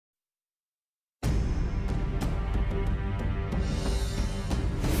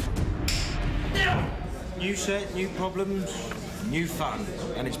New set, new problems, new fun,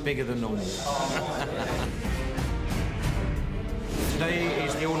 and it's bigger than normal. Today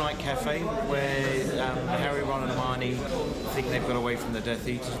is the all-night cafe where Harry, Ron and Hermione think they've got away from the Death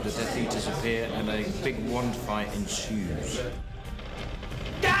Eaters. The Death Eaters appear and a big wand fight ensues.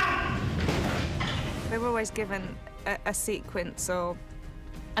 We're always given a sequence or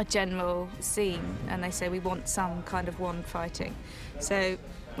a general scene, and they say we want some kind of wand fighting. So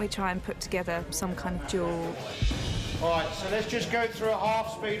we try and put together some kind of duel. All right, so let's just go through a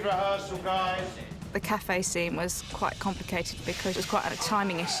half-speed rehearsal, guys. The cafe scene was quite complicated because it was quite a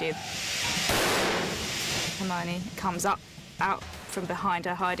timing issue. Hermione comes up, out from behind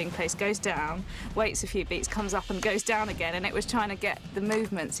her hiding place, goes down, waits a few beats, comes up and goes down again, and it was trying to get the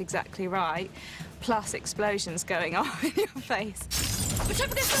movements exactly right, plus explosions going off in your face.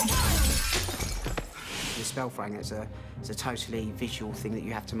 The spell throwing is a totally visual thing that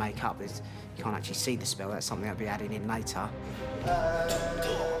you have to make up. You can't actually see the spell. That's something I'll be adding in later.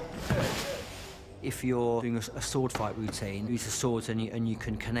 If you're doing a sword fight routine, you use the swords and you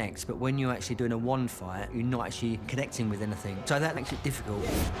can connect, but when you're actually doing a wand fight, you're not actually connecting with anything. So that makes it difficult.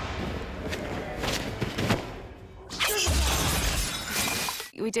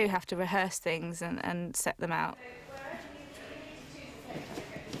 We do have to rehearse things and set them out.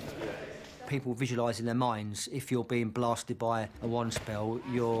 People visualise in their minds, if you're being blasted by a wand spell,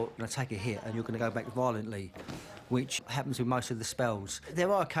 you're going to take a hit and you're going to go back violently, which happens with most of the spells.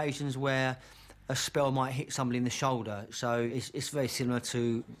 There are occasions where a spell might hit somebody in the shoulder, so it's very similar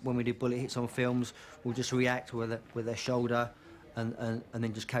to when we do bullet hits on films. We'll just react with their shoulder and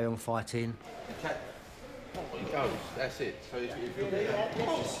then just carry on fighting. It goes, that's it. So if you're there,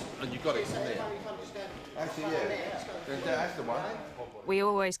 and you've got it from there. Actually, yeah, that's the one. We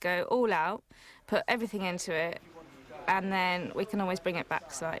always go all out, put everything into it, and then we can always bring it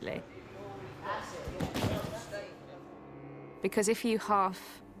back slightly. Because if you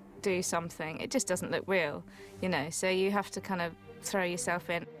half do something, it just doesn't look real, you know, so you have to kind of throw yourself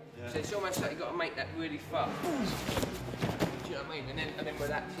in. So it's almost like you've got to make that really fast. Do you know what I mean? And then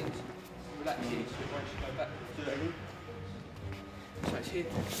relax into it once you go back. So it's here.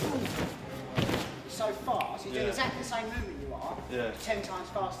 It's so fast, you're doing exactly the same movement you are, 10 times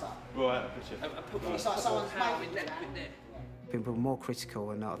faster. Right, gotcha. I put It's like someone's making there. People are more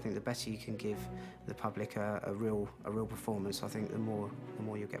critical, and I think the better you can give the public a real performance, I think the more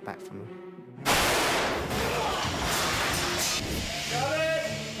you'll get back from them. Got it!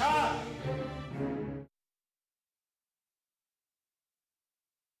 Cut!